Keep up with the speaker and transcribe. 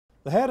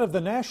The head of the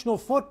National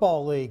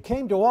Football League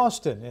came to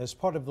Austin as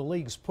part of the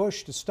league's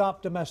push to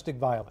stop domestic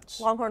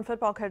violence. Longhorn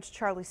football coach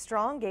Charlie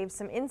Strong gave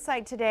some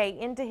insight today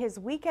into his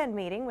weekend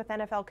meeting with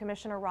NFL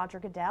Commissioner Roger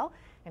Goodell.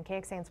 And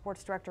KXAN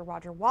Sports Director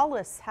Roger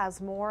Wallace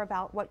has more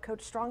about what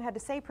Coach Strong had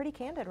to say. Pretty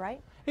candid,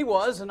 right? He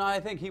was, and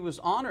I think he was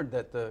honored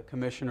that the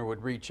commissioner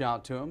would reach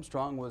out to him.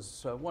 Strong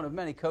was one of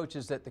many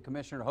coaches that the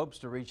commissioner hopes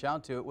to reach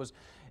out to. It was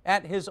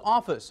at his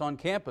office on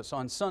campus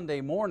on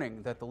Sunday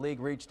morning that the league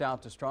reached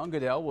out to Strong.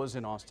 Goodell was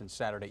in Austin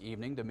Saturday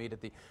evening to meet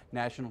at the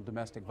National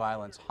Domestic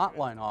Violence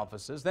Hotline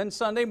offices. Then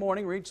Sunday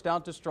morning reached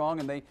out to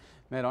Strong and they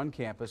met on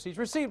campus. He's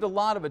received a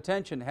lot of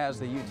attention, has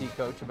the UT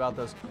coach, about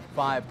those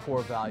 5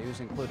 core values,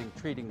 including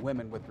treating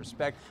women with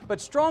respect. But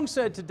Strong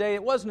said today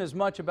it wasn't as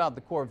much about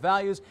the core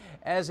values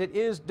as it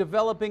is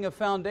developing a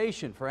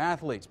foundation for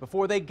athletes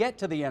before they get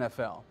to the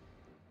NFL.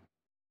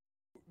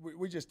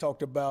 We just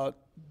talked about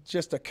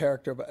just the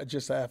character of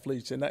just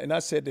athletes. And I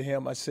said to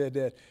him, I said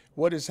that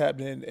what is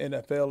happening in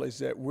the NFL is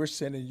that we're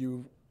sending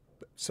you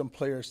some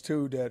players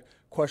too that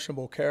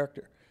questionable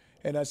character.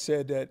 And I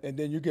said that, and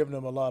then you're giving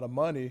them a lot of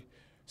money.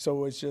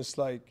 So it's just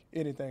like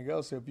anything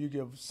else. If you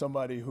give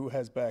somebody who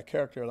has bad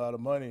character a lot of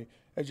money,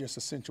 it just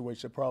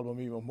accentuates the problem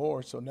even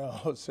more. So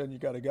now all of a sudden you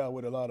got a guy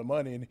with a lot of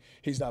money and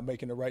he's not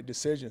making the right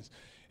decisions.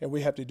 And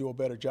we have to do a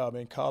better job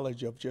in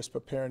college of just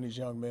preparing these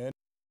young men.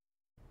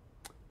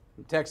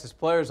 Texas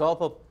players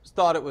also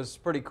thought it was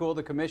pretty cool.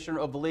 The commissioner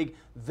of the league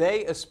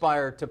they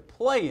aspire to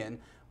play in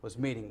was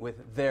meeting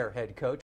with their head coach.